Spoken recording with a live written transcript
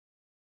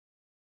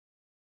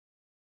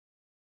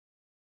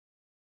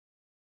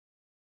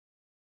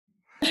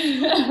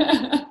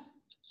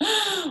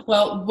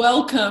Well,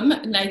 welcome,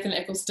 Nathan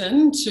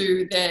Ecclestone,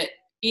 to the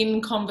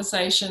In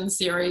Conversation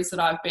series that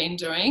I've been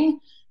doing.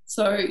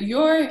 So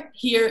you're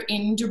here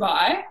in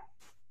Dubai,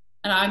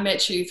 and I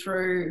met you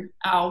through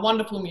our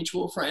wonderful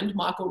mutual friend,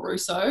 Michael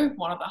Russo,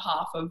 one of the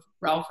half of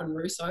Ralph and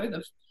Russo,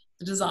 the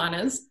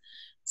designers.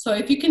 So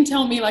if you can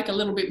tell me like a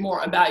little bit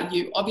more about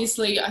you.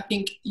 Obviously, I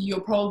think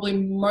you're probably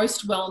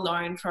most well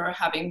known for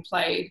having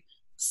played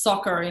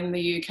soccer in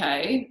the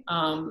UK,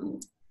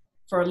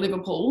 for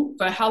Liverpool.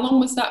 But how long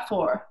was that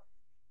for?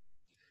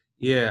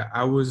 Yeah,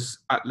 I was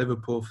at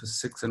Liverpool for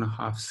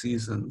 6.5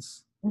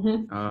 seasons.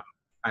 Mm-hmm. Uh,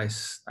 I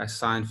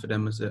signed for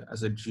them as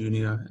a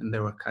junior in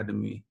their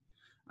academy,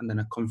 and then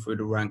I come through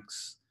the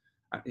ranks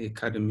at the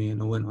academy,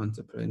 and I went on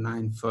to play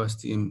 9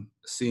 first-team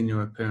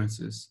senior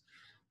appearances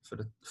for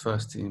the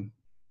first team.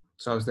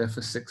 So I was there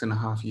for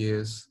 6.5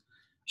 years,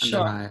 and then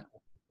Sure. I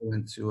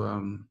went to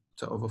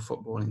other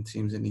footballing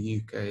teams in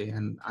the UK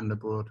and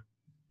abroad.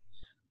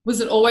 Was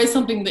it always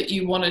something that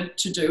you wanted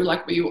to do?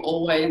 Like, were you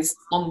always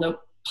on the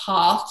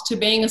path to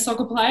being a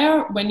soccer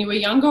player when you were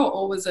younger,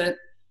 or was it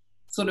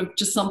sort of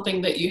just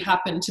something that you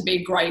happened to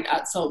be great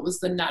at, so it was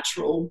the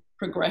natural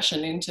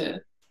progression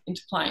into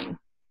playing?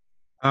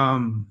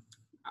 Um,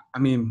 I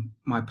mean,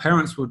 my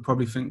parents would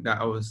probably think that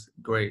I was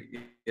great,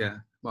 yeah,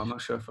 but I'm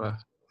not sure if that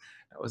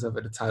was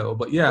ever the title.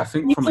 But yeah, I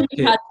think You from a said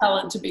you kid, had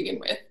talent to begin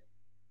with.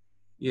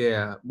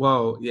 yeah,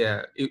 well,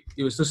 yeah, it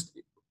was just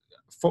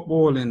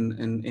football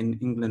in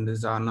England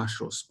is our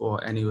national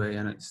sport anyway,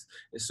 and it's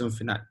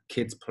something that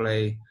kids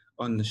play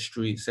on the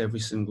streets every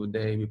single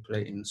day. We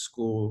play it in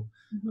school,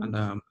 Mm-hmm.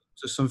 and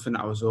so something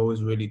that I was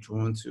always really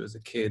drawn to as a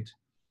kid,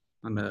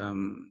 and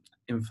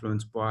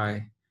influenced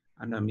by.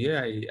 And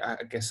yeah,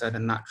 I guess I had a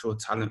natural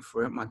talent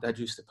for it. My dad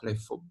used to play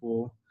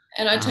football.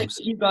 And I take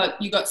So it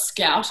you got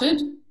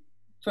scouted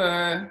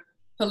for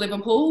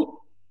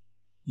Liverpool.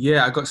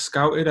 yeah, I got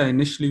scouted. I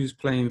initially was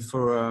playing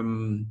for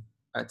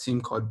a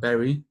team called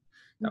Bury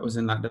that Mhm. was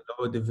in like the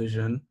lower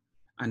division,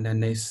 and then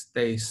they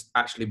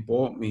actually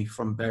bought me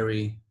from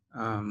Bury.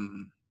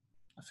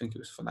 I think it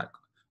was for like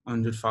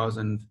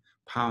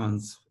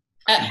 £100,000.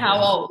 I At think it was how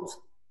like old?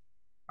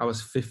 I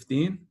was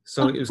 15,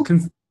 so it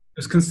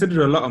was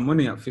considered a lot of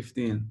money at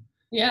 15.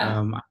 Yeah.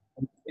 Um,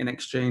 in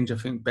exchange, I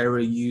think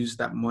Bury used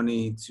that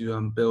money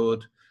to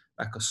build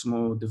like a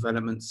small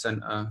development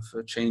center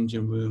for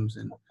changing rooms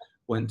and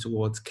went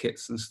towards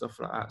kits and stuff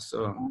like that.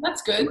 So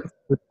That's it good. went to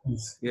good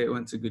use. Yeah, it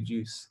went to good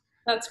use.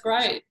 That's So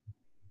great.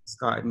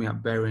 started me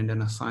at Bury and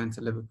then I signed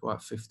to Liverpool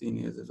at 15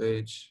 years of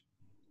age.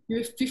 You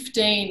were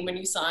 15 when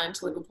you signed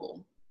to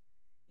Liverpool.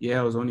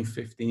 Yeah, I was only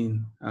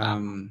 15.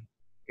 Wow.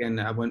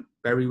 Again,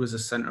 Bury was a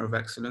center of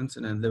excellence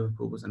and then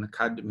Liverpool was an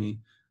academy.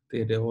 They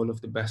had all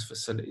of the best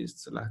facilities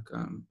to like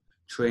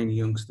train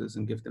youngsters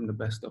and give them the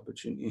best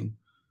opportunity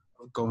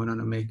of going on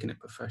and making it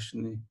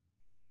professionally.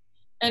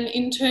 And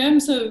in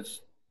terms of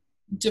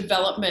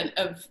development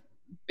of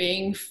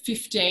being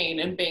 15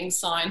 and being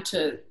signed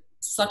to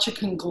such a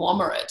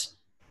conglomerate,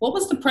 what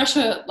was the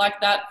pressure like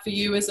that for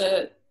you as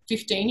a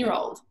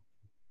 15-year-old?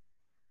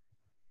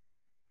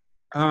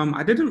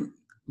 I didn't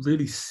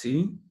really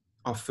see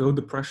or feel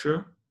the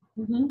pressure,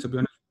 Mm-hmm. to be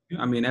honest with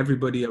you. I mean,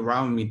 everybody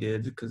around me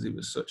did because it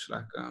was such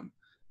like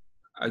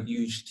a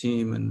huge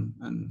team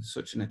and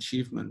such an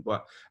achievement.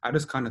 But I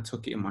just kind of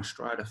took it in my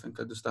stride. I think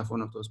I just have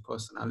one of those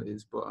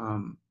personalities. But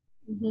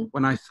Mm-hmm.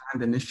 when I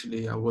signed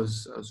initially, I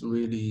was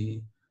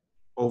really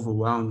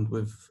overwhelmed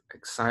with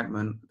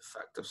excitement, the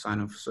fact of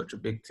signing for such a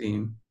big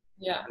team.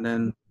 Yeah. And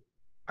then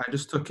I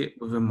just took it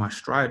within my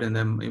stride, and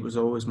then it was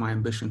always my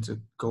ambition to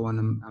go on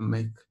and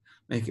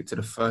make it to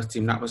the first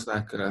team. That was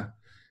like a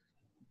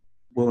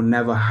will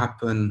never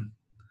happen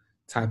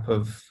type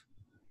of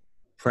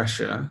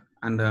pressure,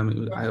 and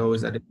I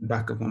always had it in the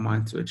back of my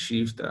mind to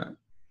achieve that.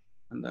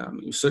 And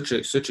it was such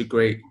a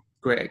great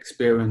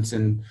experience,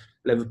 and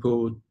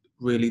Liverpool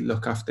really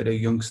look after their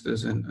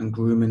youngsters and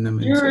grooming them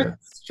You're a into.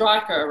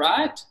 striker,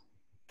 right?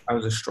 I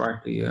was a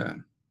striker, yeah.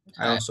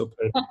 I Okay. also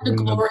played Such for a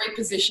England. glory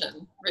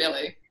position,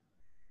 really.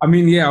 I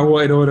mean, yeah, I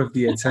wanted all of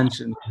the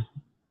attention.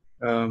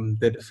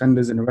 The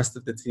defenders and the rest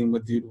of the team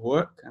would do the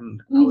work,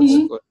 and I would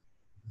Mm-hmm.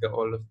 get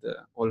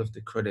all of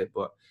the credit.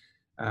 But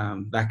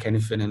like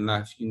anything in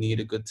life, you need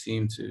a good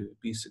team to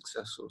be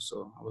successful.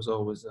 So I was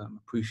always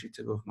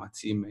appreciative of my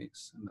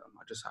teammates, and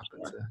I just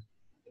happened to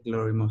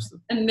glory most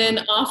of And the then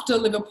time. after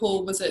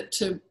Liverpool, was it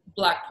to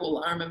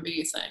Blackpool? I remember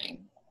you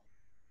saying.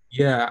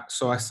 Yeah,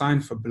 so I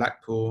signed for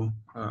Blackpool.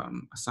 I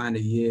signed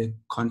a year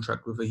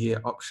contract with a year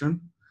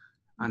option,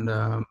 and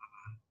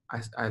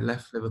I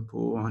left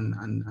Liverpool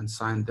and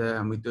signed there,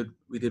 and we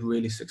did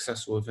really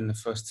successful within the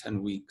first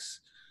 10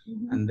 weeks,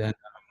 Mm-hmm. and then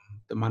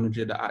the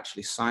manager that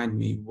actually signed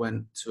me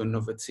went to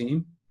another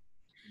team.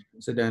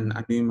 So then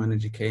a new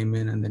manager came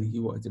in, and then he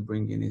wanted to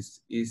bring in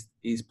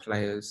his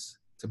players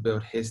to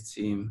build his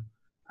team.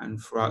 And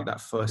throughout that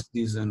first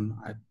season,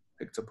 I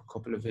picked up a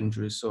couple of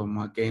injuries, so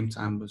my game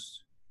time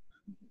was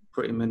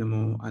pretty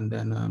minimal. And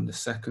then the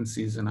second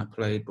season I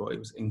played, but it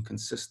was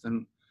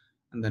inconsistent.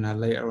 And then I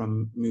later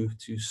on moved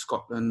to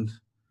Scotland,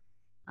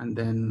 and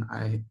then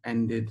I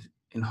ended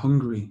in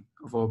Hungary,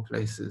 of all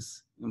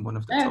places, in one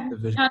of the Yeah. top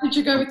divisions. How did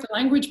you go with the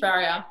language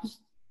barrier?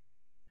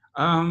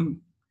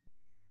 Um,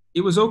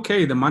 it was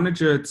okay. The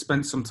manager had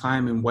spent some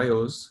time in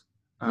Wales,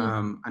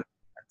 Mm. and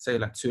I'd say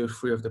like 2 or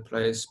 3 of the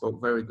players spoke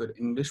very good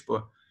English,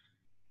 but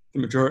the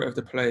majority of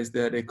the players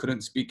there, they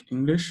couldn't speak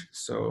English.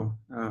 So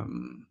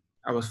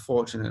I was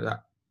fortunate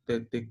that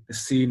the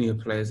senior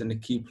players and the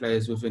key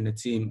players within the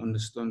team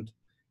understood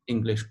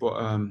English.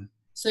 But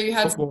So you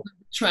had some football,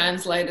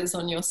 translators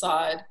on your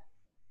side.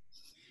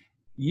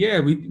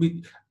 yeah,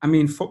 I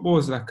mean, football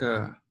is like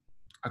a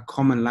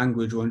common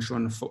language once you're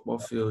on the football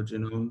field, you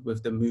know,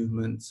 with the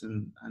movements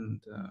and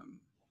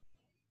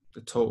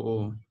the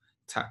total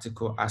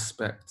tactical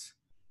aspect.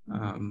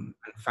 And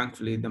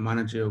thankfully, the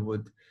manager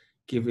would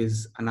give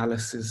his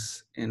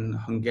analysis in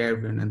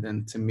Hungarian, and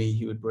then to me,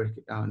 he would break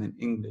it down in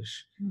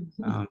English.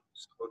 Mm-hmm.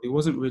 So there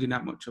wasn't really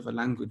that much of a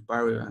language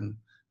barrier. And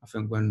I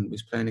think when we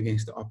was playing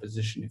against the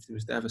opposition, if there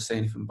was to ever say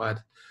anything bad,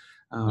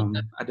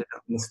 I didn't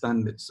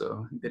understand it,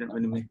 so it didn't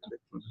really make a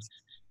difference.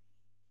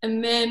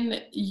 And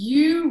then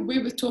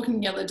we were talking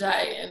the other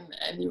day,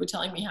 and you were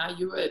telling me how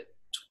you were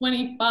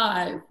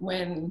 25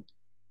 when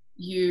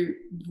you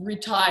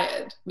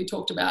retired. We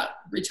talked about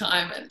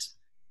retirement.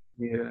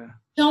 Yeah.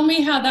 Tell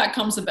me how that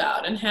comes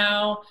about, and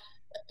how,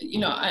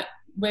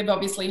 we've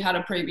obviously had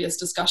a previous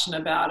discussion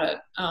about it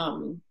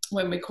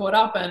when we caught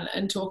up,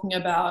 and talking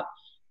about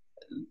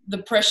the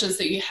pressures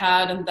that you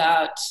had, and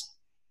that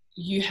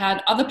you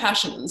had other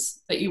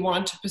passions that you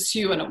wanted to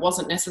pursue, and it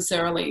wasn't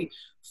necessarily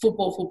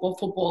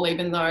football,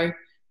 even though,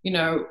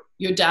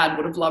 your dad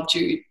would have loved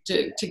you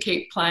to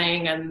keep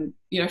playing, and,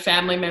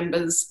 family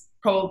members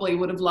probably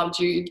would have loved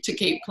you to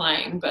keep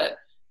playing, but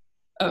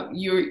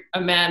you're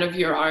a man of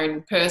your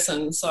own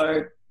person.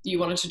 So you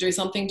wanted to do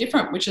something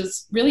different, which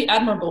is really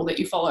admirable that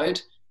you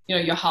followed,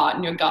 your heart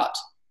and your gut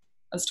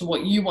as to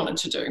what you wanted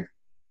to do.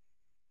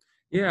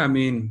 Yeah, I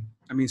mean,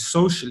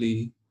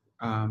 socially,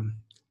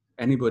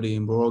 anybody,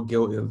 and we're all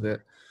guilty of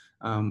it,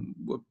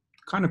 we're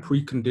kind of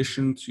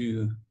preconditioned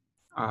to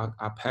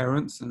our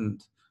parents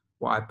and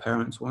what our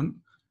parents want.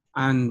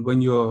 And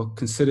when you're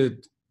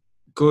considered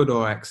good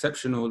or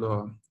exceptional,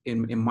 or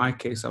in my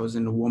case, I was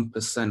in the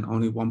 1%,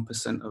 only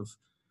 1% of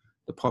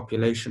the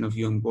population of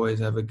young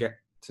boys ever get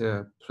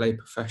to play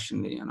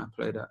professionally, and I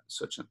played at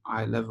such an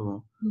high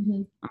level.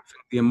 Mm-hmm. I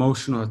think the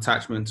emotional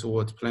attachment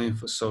towards playing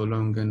for so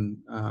long, and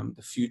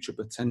the future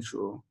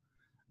potential,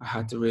 I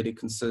had to really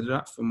consider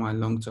that for my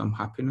long-term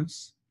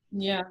happiness.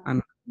 Yeah.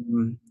 And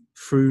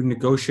through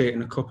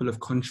negotiating a couple of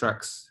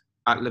contracts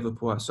at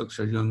Liverpool at such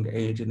a young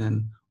age, and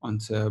then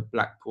onto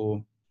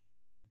Blackpool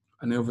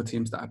and the other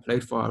teams that I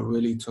played for, I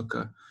really took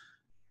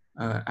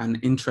an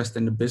interest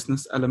in the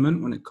business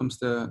element when it comes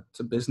to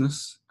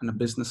business and the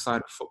business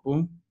side of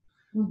football.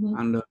 Mm-hmm.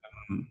 And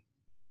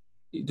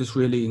it just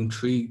really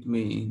intrigued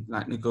me,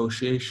 like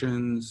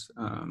negotiations,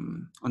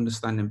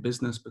 understanding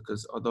business,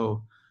 because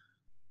although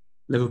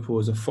Liverpool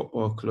is a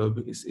football club,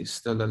 it's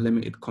still a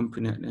limited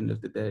company at the end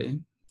of the day.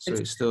 So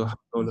it still has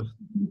all of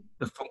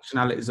the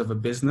functionalities of a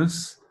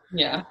business.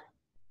 Yeah.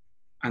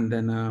 And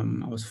then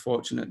I was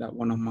fortunate that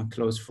one of my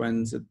close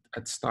friends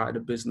had started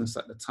a business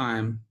at the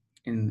time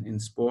in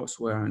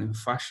sportswear and in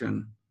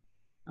fashion.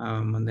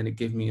 And then it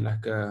gave me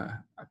like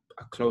a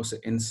closer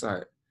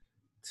insight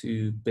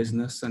to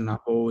business. And I've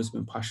always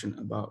been passionate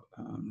about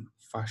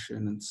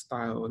fashion and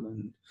style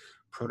and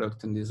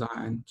product and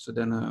design. So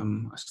then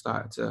I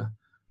started to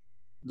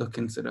look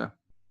into that.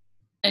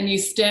 And you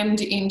stemmed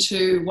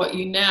into what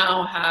you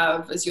now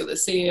have, as you're the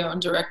CEO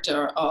and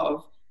director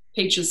of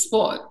Peaches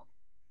Sport,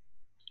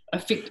 a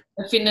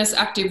fitness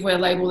activewear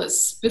label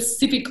that's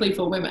specifically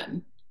for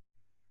women,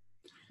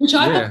 which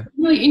I thought was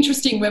really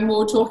interesting. When we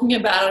were talking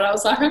about it, I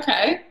was like,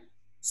 okay,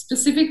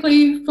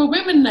 specifically for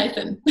women,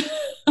 Nathan.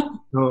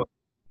 So,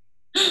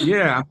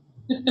 yeah.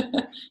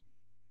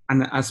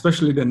 And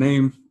especially the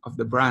name of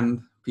the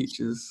brand,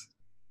 Peaches,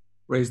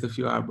 raised a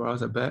few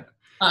eyebrows, I bet.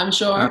 I'm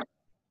sure.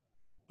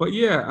 But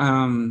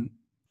yeah,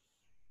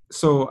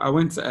 so I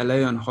went to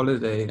LA on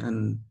holiday,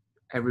 and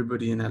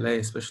everybody in LA,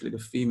 especially the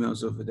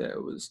females over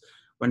there, was,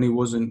 when he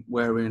wasn't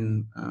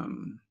wearing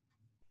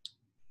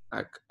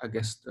like, I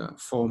guess,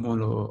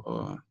 formal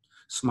or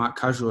smart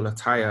casual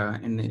attire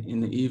in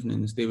the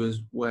evenings, they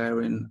was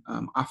wearing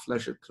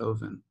athleisure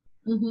clothing.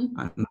 Mm-hmm.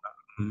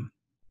 And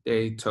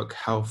they took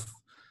health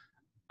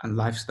and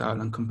lifestyle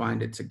and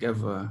combined it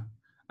together.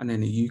 And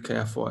in the UK,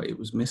 I thought it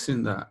was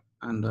missing that.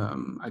 And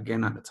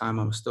again, at the time,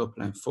 I was still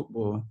playing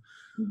football.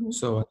 Mm-hmm.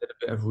 So I did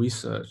a bit of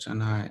research,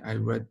 and I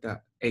read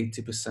that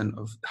 80%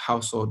 of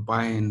household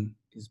buying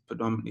is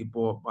predominantly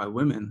bought by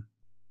women.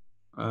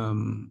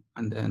 And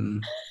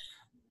then,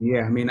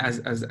 yeah, I mean,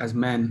 as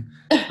men,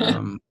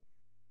 I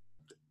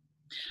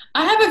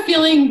have a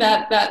feeling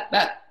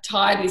that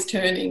tide is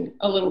turning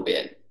a little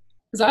bit,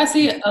 because I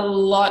see a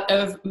lot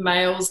of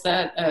males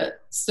that are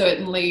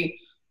certainly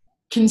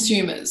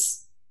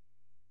consumers.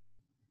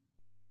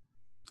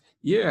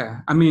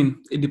 yeah, I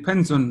mean, it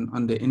depends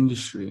on the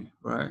industry,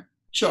 right?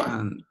 Sure.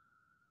 And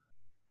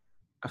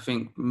I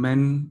think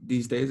men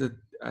these days are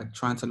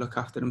trying to look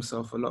after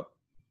themselves a lot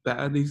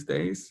better these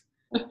days.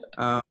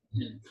 But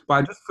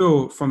I just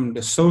feel from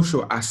the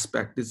social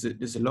aspect,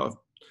 there's a lot of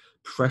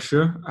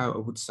pressure, I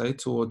would say,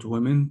 towards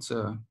women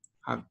to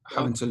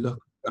having to look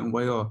a certain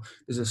way, or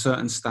there's a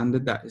certain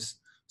standard that is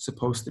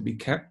supposed to be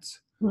kept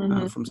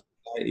from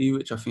society,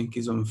 which I think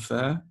is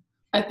unfair.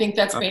 I think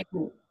that's been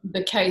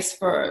the case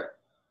for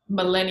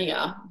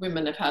millennia.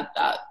 Women have had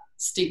that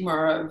stigma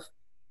of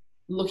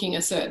looking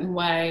a certain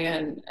way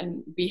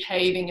and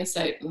behaving a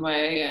certain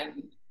way.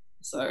 And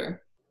so,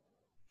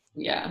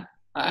 yeah,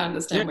 I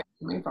understand where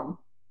you're coming from.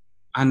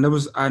 And there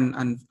was,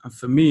 and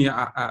for me,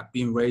 I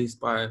being raised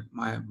by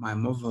my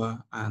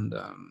mother and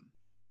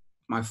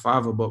my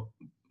father, but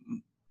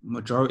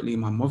majority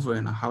my mother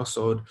in a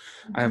household.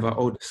 I have an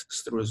older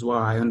sister as well.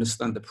 I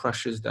understand the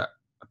pressures that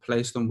are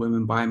placed on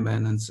women by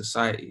men and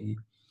society,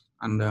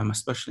 and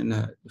especially in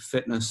the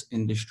fitness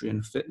industry and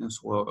the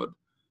fitness world.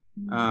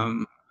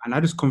 And I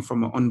just come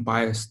from an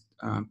unbiased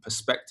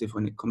perspective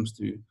when it comes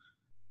to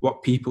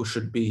what people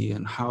should be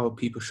and how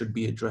people should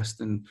be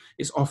addressed. And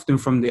it's often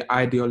from the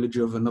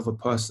ideology of another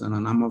person.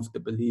 And I'm of the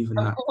belief in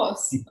that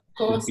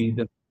people should be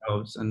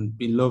themselves and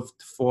be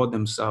loved for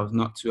themselves,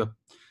 not to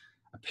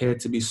appear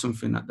to be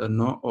something that they're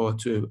not, or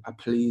to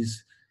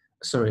please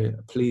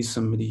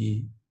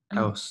somebody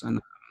else. And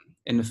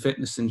in the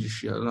fitness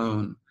industry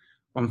alone,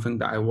 one thing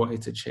that I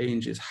wanted to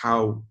change is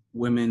how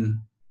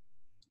women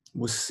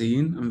was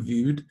seen and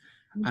viewed,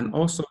 and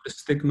also the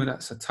stigma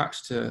that's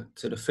attached to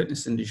the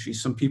fitness industry.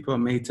 Some people are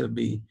made to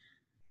be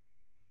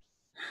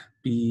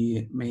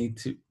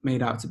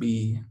made out to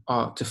be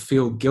to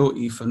feel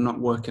guilty for not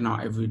working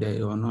out every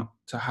day, or not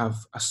to have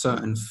a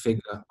certain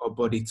figure or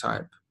body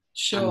type.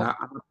 Sure. And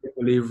I'm a big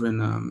believer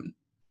in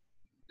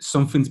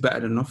something's better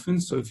than nothing.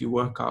 So if you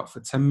work out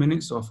for 10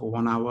 minutes or for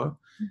 1 hour,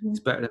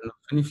 it's better than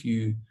nothing. If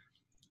you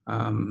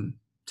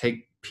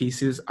take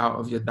pieces out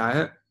of your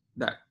diet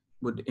that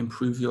would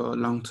improve your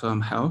long-term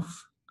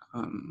health,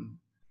 I'm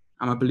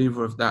a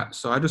believer of that.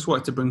 So I just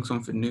wanted to bring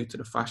something new to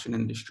the fashion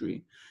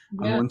industry.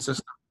 And once I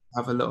started to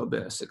have a little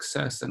bit of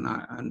success, and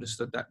I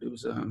understood that there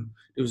was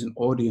an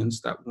audience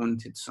that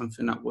wanted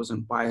something that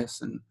wasn't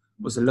biased and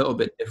was a little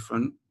bit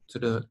different to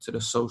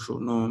the social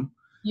norm.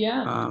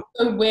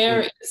 So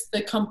where is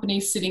the company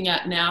sitting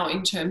at now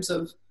in terms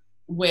of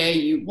where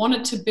you want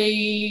it to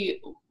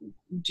be?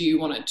 Do you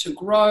want it to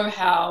grow?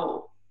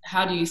 How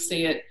do you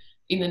see it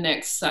in the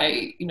next,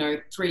 say,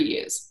 3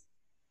 years?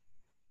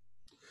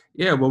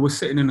 Yeah, well, we're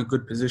sitting in a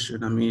good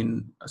position. I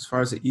mean, as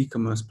far as the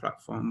e-commerce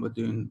platform, we're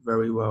doing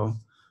very well.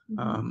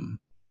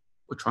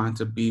 We're trying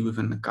to be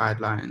within the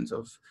guidelines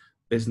of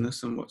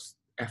business and what's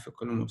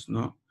ethical and what's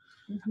not.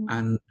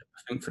 And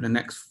I think for the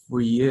next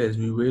 3 years,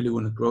 we really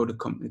want to grow the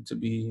company to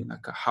be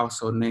like a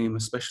household name,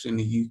 especially in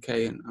the UK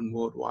and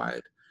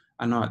worldwide.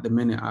 I know at the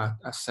minute our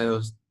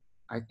sales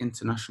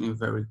internationally are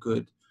very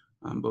good,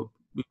 but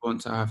we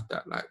want to have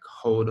that like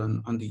hold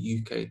on the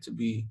UK to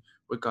be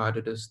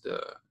regarded as the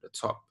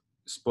top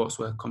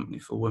sportswear company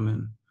for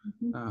women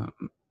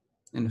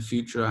in the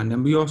future. And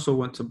then we also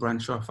want to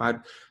branch off.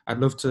 I'd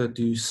love to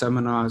do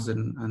seminars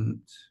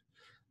and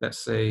let's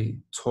say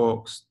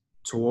talks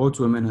towards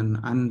women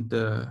and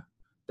the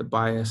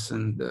bias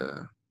and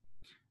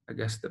I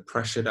guess the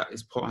pressure that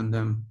is put on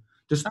them,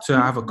 just to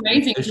have a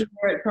amazing to hear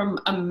it from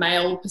a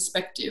male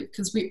perspective,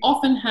 because we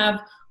often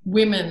have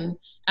women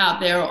out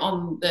there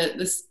on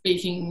the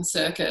speaking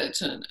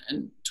circuit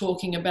and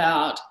talking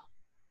about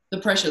the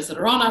pressures that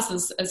are on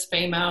us as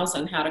females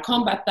and how to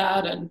combat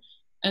that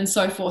and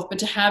so forth. But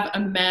to have a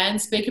man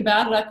speak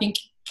about it, I think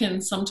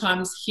can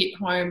sometimes hit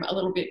home a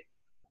little bit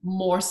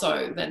more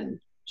so than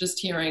just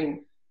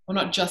hearing, well,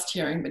 not just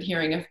hearing, but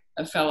hearing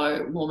a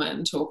fellow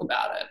woman talk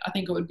about it. I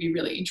think it would be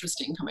really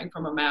interesting coming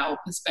from a male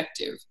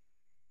perspective.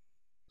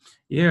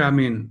 Yeah, I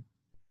mean,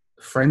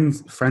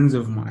 friends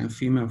of mine,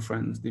 female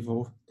friends, they've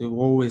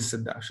always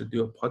said that I should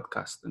do a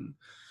podcast,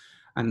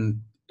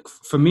 and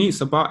for me,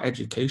 it's about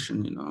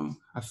education.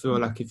 I feel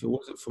like if it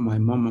wasn't for my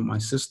mom and my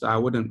sister,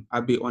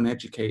 I'd be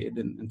uneducated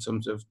in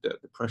terms of the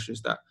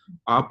pressures that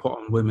are put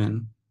on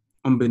women,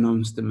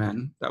 unbeknownst to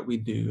men, that we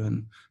do.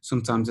 And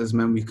sometimes as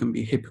men, we can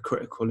be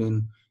hypocritical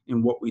in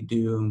what we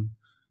do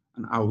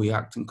and how we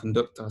act and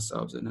conduct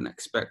ourselves, and then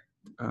expect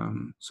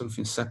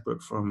something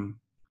separate from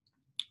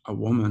a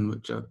woman,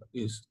 which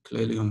is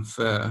clearly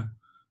unfair.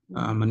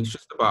 And it's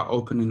just about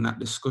opening that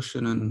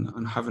discussion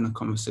and having a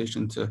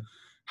conversation to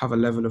have a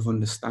level of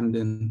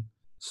understanding,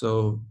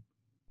 so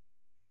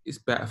it's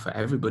better for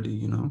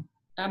everybody.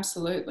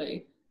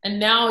 Absolutely. And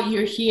now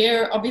you're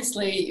here.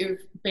 Obviously,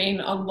 you've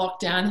been on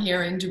lockdown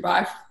here in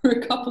Dubai for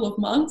a couple of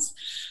months,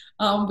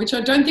 which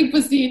I don't think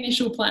was the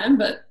initial plan,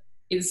 but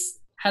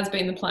has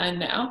been the plan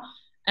now.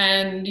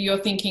 And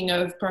you're thinking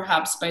of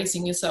perhaps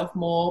basing yourself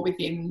more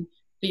within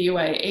the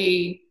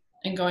UAE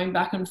and going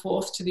back and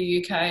forth to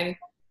the UK.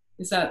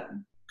 Is that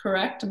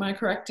correct? Am I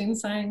correct in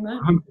saying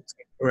that? 100%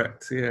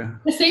 correct, yeah.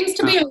 There seems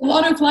to be a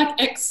lot of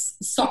like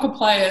ex-soccer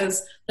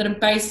players that are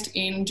based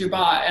in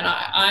Dubai, and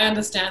I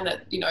understand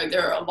that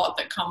there are a lot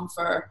that come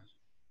for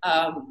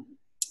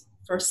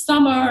for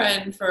summer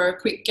and for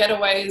quick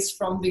getaways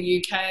from the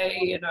UK,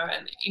 you know,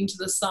 and into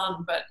the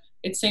sun. But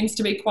it seems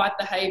to be quite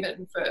the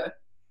haven for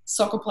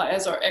soccer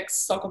players or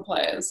ex-soccer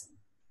players.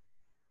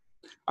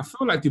 I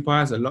feel like Dubai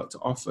has a lot to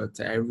offer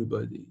to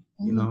everybody.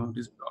 You Mm. know,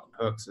 there's a lot of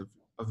perks of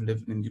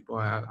living in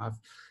Dubai. I've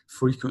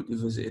frequently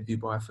visited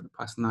Dubai for the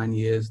past 9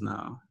 years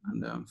now.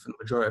 And for the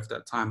majority of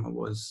that time, I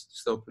was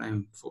still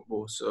playing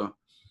football. So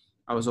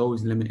I was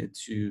always limited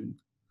to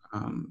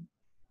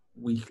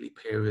weekly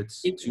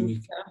periods, 2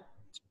 weeks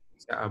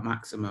at a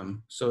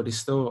maximum. So there's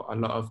still a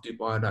lot of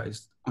Dubai that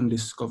is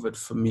undiscovered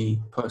for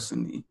me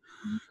personally.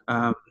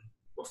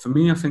 But for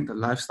me, I think the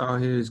lifestyle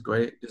here is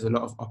great. There's a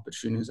lot of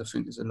opportunities. I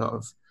think there's a lot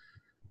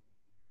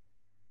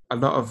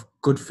of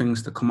good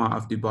things to come out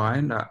of Dubai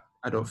that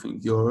I don't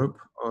think Europe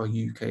or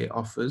UK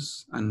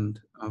offers, and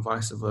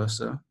vice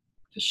versa.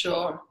 For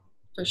sure,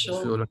 for I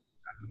sure. feel like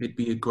it'd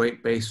be a great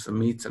base for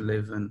me to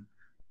live in,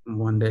 and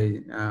one day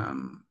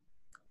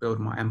build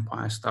my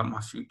empire, start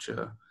my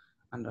future.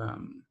 And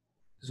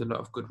there's a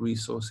lot of good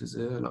resources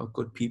here, a lot of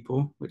good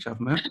people, which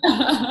I've met.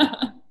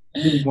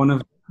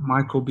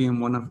 Michael being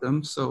one of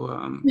them. So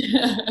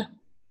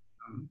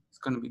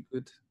it's going to be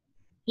good.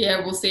 Yeah,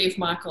 we'll see if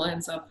Michael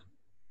ends up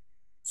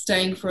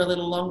staying for a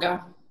little longer.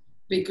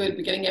 Be good.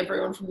 We're getting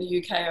everyone from the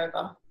UK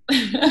over.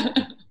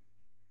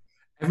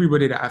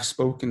 Everybody that I've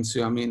spoken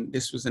to, I mean,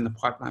 this was in the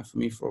pipeline for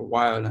me for a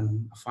while,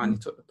 and I finally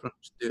took the plunge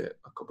to do it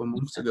a couple of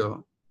months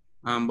ago.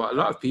 But a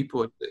lot of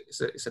people,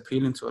 it's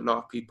appealing to a lot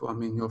of people. I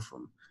mean, you're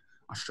from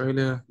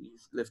Australia,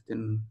 you've lived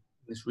in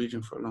this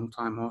region for a long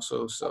time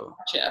also. So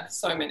yeah,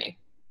 so many.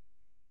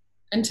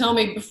 And tell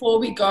me, before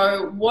we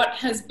go, what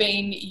has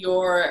been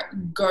your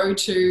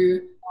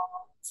go-to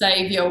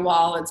savior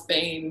while it's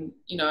been,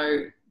 you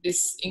know,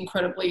 this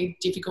incredibly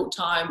difficult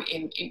time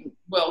in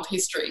world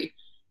history?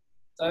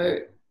 So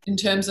in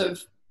terms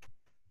of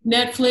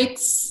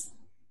Netflix,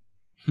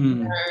 you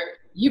know,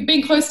 you've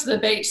been close to the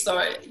beach,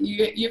 so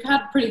you've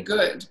had pretty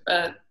good,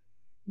 but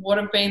what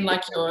have been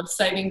like your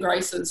saving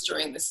graces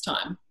during this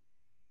time?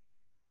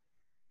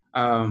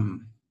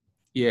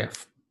 Yeah,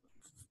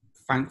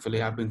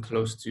 thankfully I've been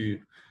close to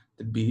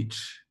the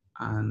beach,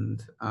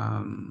 and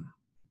I'm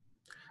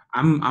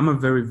a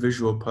very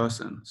visual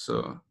person,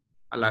 so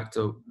I like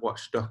to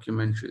watch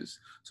documentaries.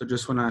 So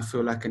just when I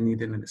feel like I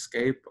need an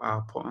escape,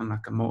 I'll put on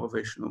like a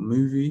motivational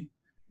movie,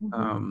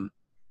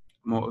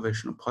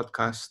 motivational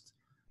podcast.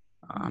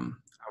 I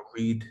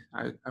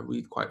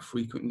read quite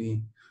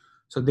frequently.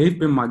 So they've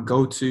been my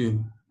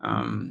go-to.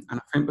 And I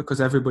think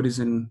because everybody's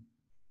in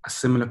a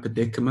similar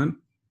predicament,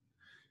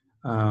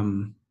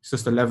 it's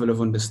just a level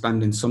of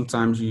understanding.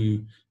 Sometimes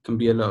you can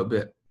be a little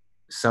bit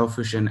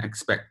selfish and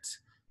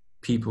expect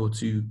people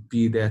to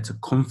be there to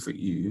comfort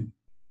you,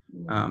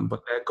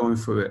 but they're going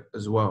through it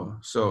as well.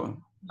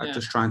 So I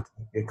just try and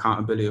take the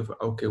accountability of,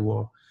 okay,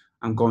 well,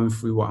 I'm going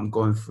through what I'm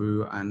going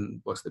through,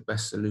 and what's the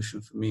best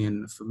solution for me?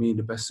 And for me,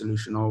 the best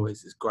solution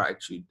always is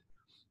gratitude.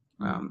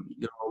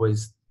 You're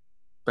always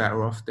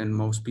better off than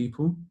most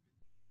people.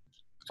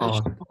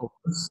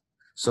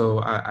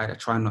 So I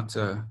try not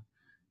to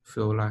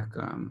feel like,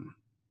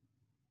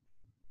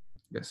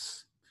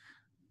 yes,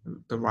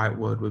 the right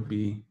word would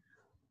be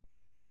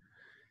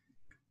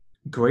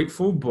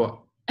grateful, but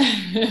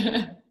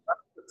I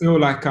feel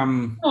like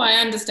I'm I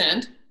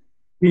understand.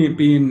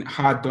 being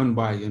hard done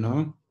by, you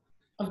know?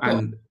 Of course.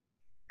 And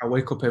I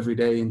wake up every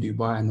day in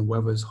Dubai and the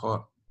weather's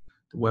hot,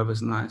 the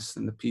weather's nice,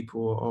 and the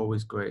people are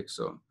always great.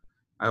 So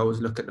I always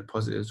look at the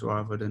positives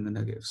rather than the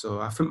negative. So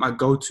I think my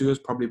go-to has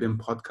probably been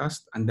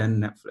podcast and then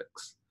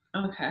Netflix.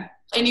 Okay.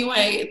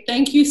 Anyway,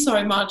 thank you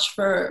so much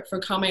for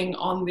coming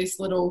on this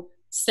little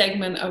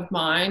segment of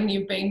mine.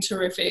 You've been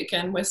terrific,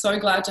 and we're so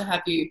glad to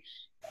have you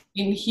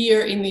in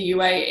here in the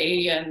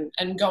UAE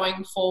and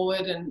going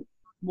forward and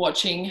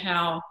watching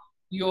how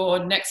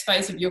your next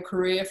phase of your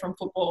career from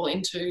football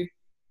into,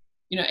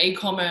 you know,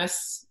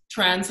 e-commerce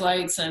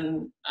translates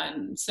and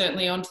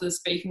certainly onto the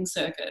speaking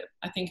circuit.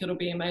 I think it'll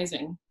be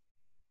amazing.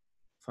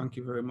 Thank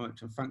you very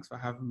much, and thanks for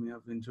having me.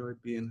 I've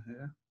enjoyed being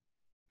here,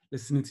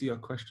 listening to your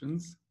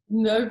questions.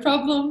 No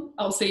problem.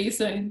 I'll see you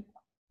soon.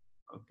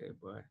 Okay,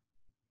 bye.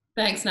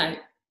 Thanks, Nate.